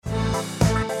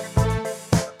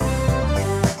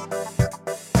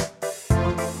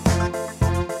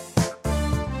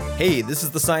Hey, this is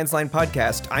the Science Line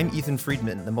podcast. I'm Ethan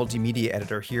Friedman, the multimedia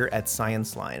editor here at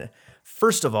Science Line.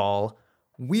 First of all,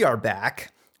 we are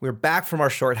back. We're back from our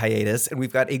short hiatus, and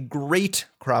we've got a great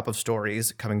crop of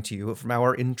stories coming to you from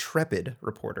our intrepid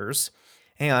reporters.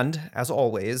 And, as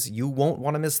always, you won't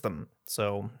want to miss them.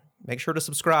 So make sure to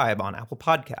subscribe on Apple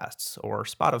Podcasts or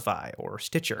Spotify or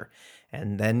Stitcher,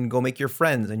 and then go make your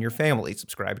friends and your family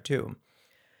subscribe too.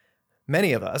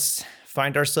 Many of us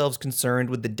find ourselves concerned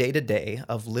with the day-to-day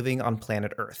of living on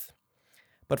planet Earth.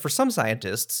 But for some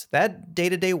scientists, that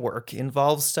day-to-day work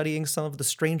involves studying some of the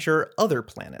stranger other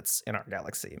planets in our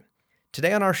galaxy.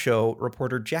 Today on our show,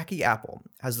 reporter Jackie Apple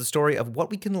has the story of what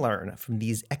we can learn from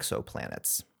these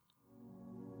exoplanets.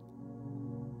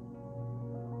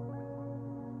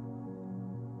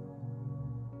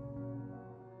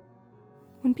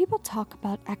 When people talk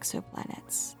about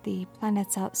exoplanets, the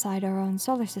planets outside our own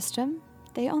solar system,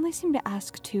 they only seem to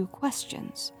ask two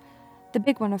questions. The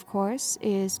big one, of course,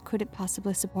 is could it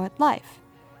possibly support life?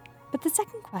 But the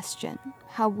second question,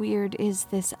 how weird is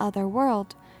this other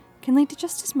world, can lead to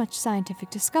just as much scientific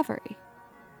discovery.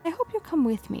 I hope you'll come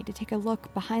with me to take a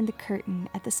look behind the curtain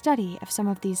at the study of some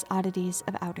of these oddities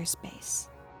of outer space.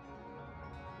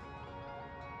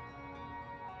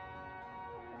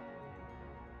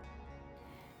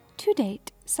 To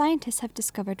date, scientists have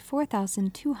discovered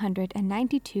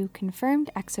 4,292 confirmed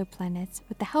exoplanets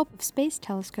with the help of space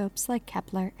telescopes like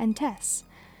Kepler and TESS.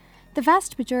 The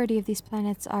vast majority of these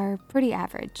planets are pretty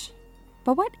average.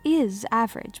 But what is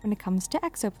average when it comes to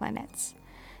exoplanets?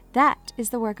 That is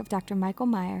the work of Dr. Michael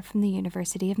Meyer from the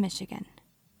University of Michigan.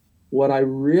 What I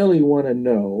really want to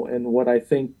know, and what I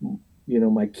think,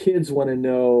 my kids want to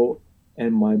know,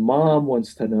 and my mom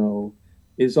wants to know,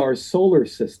 is our solar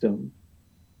system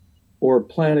or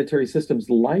planetary systems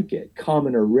like it,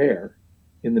 common or rare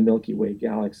in the Milky Way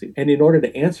galaxy? And in order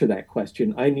to answer that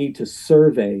question, I need to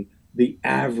survey the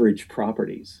average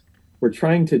properties. We're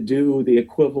trying to do the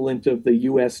equivalent of the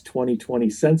US 2020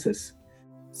 census.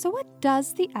 So what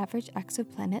does the average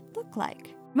exoplanet look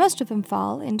like? Most of them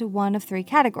fall into one of three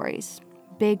categories: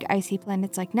 big icy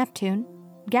planets like Neptune,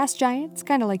 gas giants,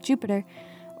 kind of like Jupiter,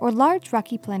 or large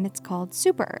rocky planets called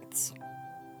super-Earths.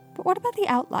 But what about the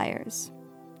outliers?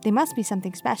 They must be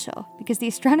something special, because the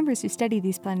astronomers who study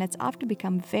these planets often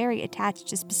become very attached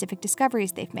to specific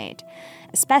discoveries they've made,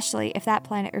 especially if that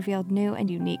planet revealed new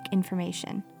and unique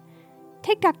information.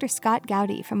 Take Dr. Scott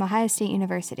Gowdy from Ohio State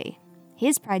University.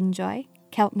 His pride and joy,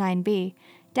 Kelt 9b,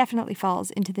 definitely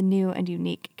falls into the new and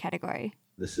unique category.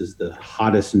 This is the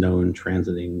hottest known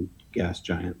transiting gas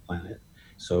giant planet.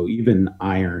 So even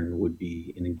iron would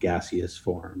be in a gaseous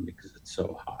form because it's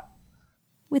so hot.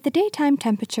 With a daytime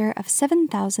temperature of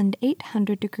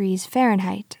 7,800 degrees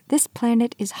Fahrenheit, this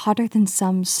planet is hotter than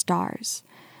some stars.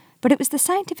 But it was the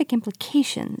scientific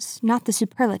implications, not the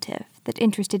superlative, that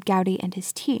interested Gowdy and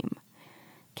his team.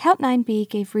 Kelt 9b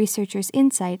gave researchers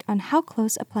insight on how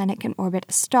close a planet can orbit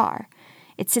a star.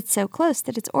 It sits so close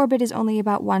that its orbit is only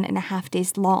about 1.5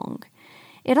 days long.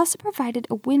 It also provided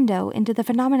a window into the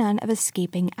phenomenon of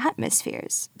escaping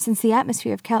atmospheres, since the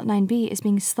atmosphere of Kelt 9b is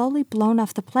being slowly blown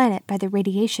off the planet by the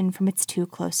radiation from its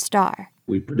too-close star.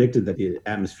 We predicted that the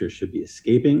atmosphere should be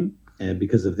escaping, and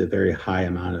because of the very high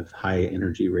amount of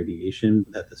high-energy radiation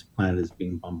that this planet is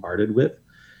being bombarded with,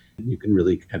 you can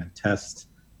really kind of test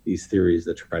these theories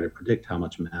that try to predict how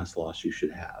much mass loss you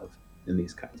should have in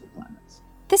these kinds of planets.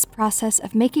 This process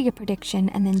of making a prediction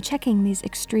and then checking these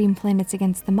extreme planets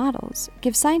against the models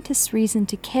gives scientists reason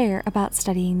to care about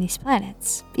studying these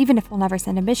planets, even if we'll never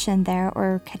send a mission there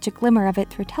or catch a glimmer of it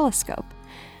through a telescope.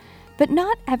 But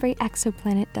not every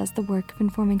exoplanet does the work of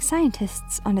informing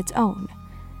scientists on its own.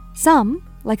 Some,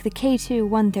 like the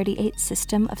K2-138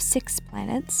 system of 6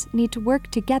 planets, need to work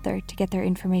together to get their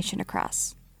information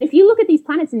across. If you look at these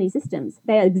planets in these systems,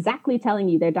 they are exactly telling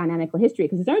you their dynamical history,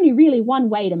 because there's only really one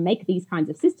way to make these kinds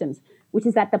of systems, which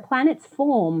is that the planets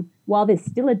form while there's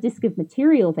still a disk of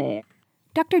material there.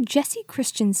 Dr. Jessie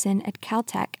Christensen at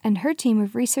Caltech and her team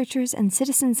of researchers and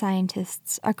citizen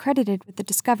scientists are credited with the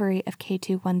discovery of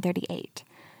K2-138.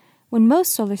 When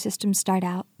most solar systems start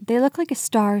out, they look like a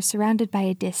star surrounded by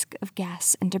a disk of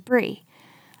gas and debris.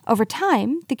 Over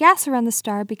time, the gas around the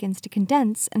star begins to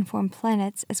condense and form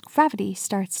planets as gravity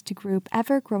starts to group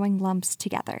ever-growing lumps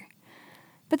together.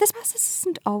 But this process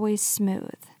isn't always smooth.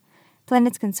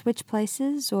 Planets can switch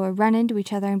places, or run into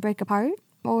each other and break apart,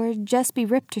 or just be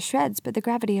ripped to shreds by the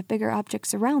gravity of bigger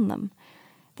objects around them.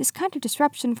 This kind of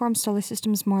disruption forms solar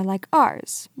systems more like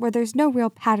ours, where there's no real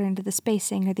pattern to the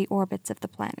spacing or the orbits of the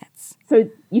planets. So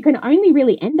you can only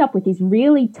really end up with these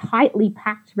really tightly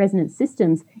packed resonance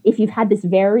systems if you've had this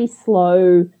very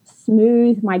slow,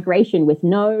 smooth migration with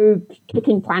no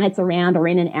kicking planets around or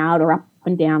in and out or up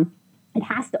and down. It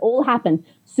has to all happen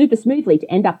super smoothly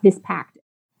to end up this packed.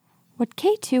 What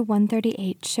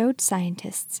K2-138 showed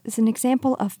scientists is an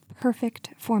example of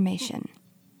perfect formation.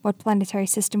 What planetary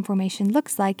system formation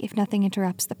looks like if nothing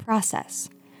interrupts the process.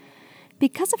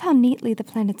 Because of how neatly the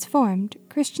planets formed,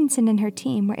 Christensen and her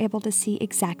team were able to see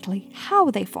exactly how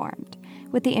they formed,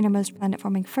 with the innermost planet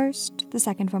forming first, the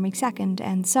second forming second,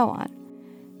 and so on.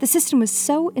 The system was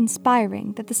so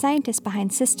inspiring that the scientists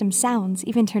behind System Sounds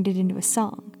even turned it into a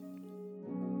song.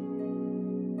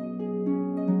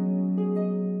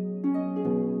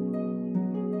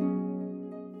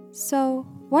 So,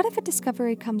 what if a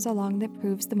discovery comes along that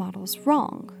proves the model's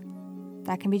wrong?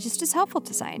 That can be just as helpful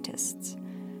to scientists.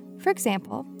 For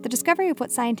example, the discovery of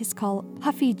what scientists call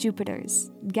puffy Jupiters,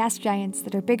 gas giants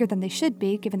that are bigger than they should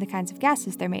be given the kinds of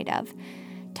gases they're made of,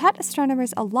 taught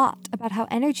astronomers a lot about how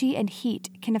energy and heat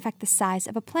can affect the size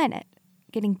of a planet,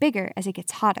 getting bigger as it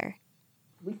gets hotter.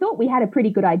 We thought we had a pretty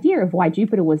good idea of why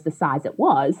Jupiter was the size it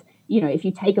was. If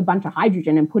you take a bunch of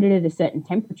hydrogen and put it at a certain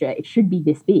temperature, it should be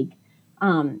this big.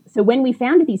 So when we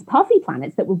found these puffy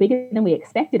planets that were bigger than we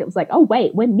expected, it was like, oh,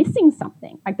 wait, we're missing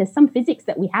something. Like there's some physics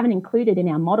that we haven't included in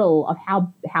our model of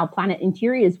how planet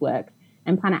interiors work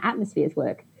and planet atmospheres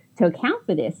work to account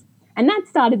for this. And that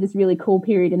started this really cool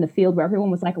period in the field where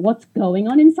everyone was like, what's going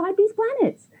on inside these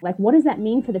planets? Like, what does that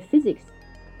mean for the physics?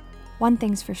 One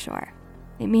thing's for sure.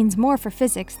 It means more for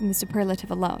physics than the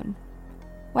superlative alone.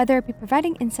 Whether it be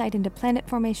providing insight into planet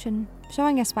formation,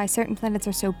 showing us why certain planets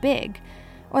are so big,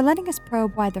 or letting us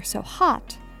probe why they're so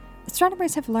hot,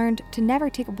 astronomers have learned to never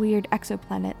take a weird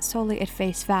exoplanet solely at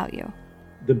face value.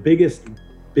 The biggest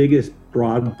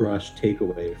broad brush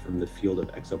takeaway from the field of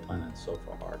exoplanets so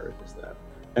far is that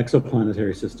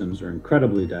exoplanetary systems are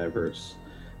incredibly diverse.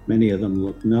 Many of them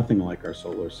look nothing like our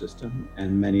solar system,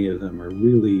 and many of them are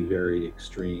really very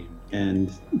extreme and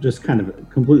just kind of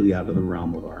completely out of the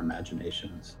realm of our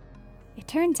imaginations. It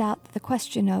turns out that the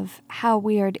question of how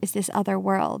weird is this other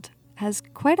world has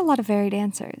quite a lot of varied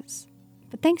answers.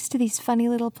 But thanks to these funny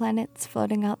little planets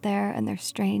floating out there in their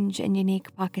strange and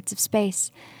unique pockets of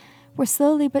space, we're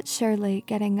slowly but surely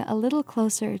getting a little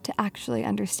closer to actually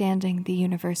understanding the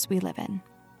universe we live in.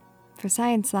 For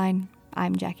Science Line,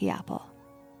 I'm Jackie Apple.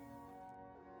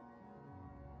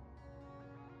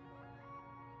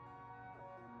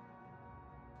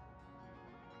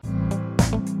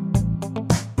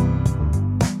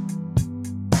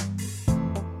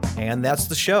 And that's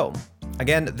the show.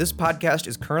 Again, this podcast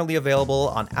is currently available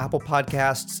on Apple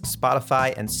Podcasts,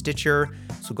 Spotify, and Stitcher,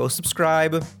 so go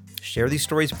subscribe, share these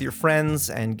stories with your friends,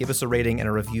 and give us a rating and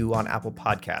a review on Apple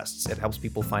Podcasts. It helps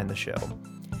people find the show.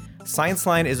 Science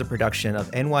Line is a production of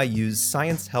NYU's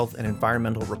Science, Health, and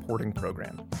Environmental Reporting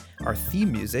Program. Our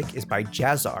theme music is by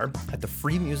Jazzar at the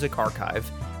Free Music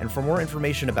Archive, and for more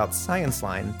information about Science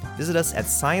Line, visit us at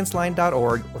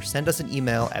scienceline.org or send us an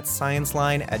email at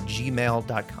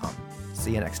scienceline@gmail.com.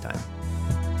 See you next time.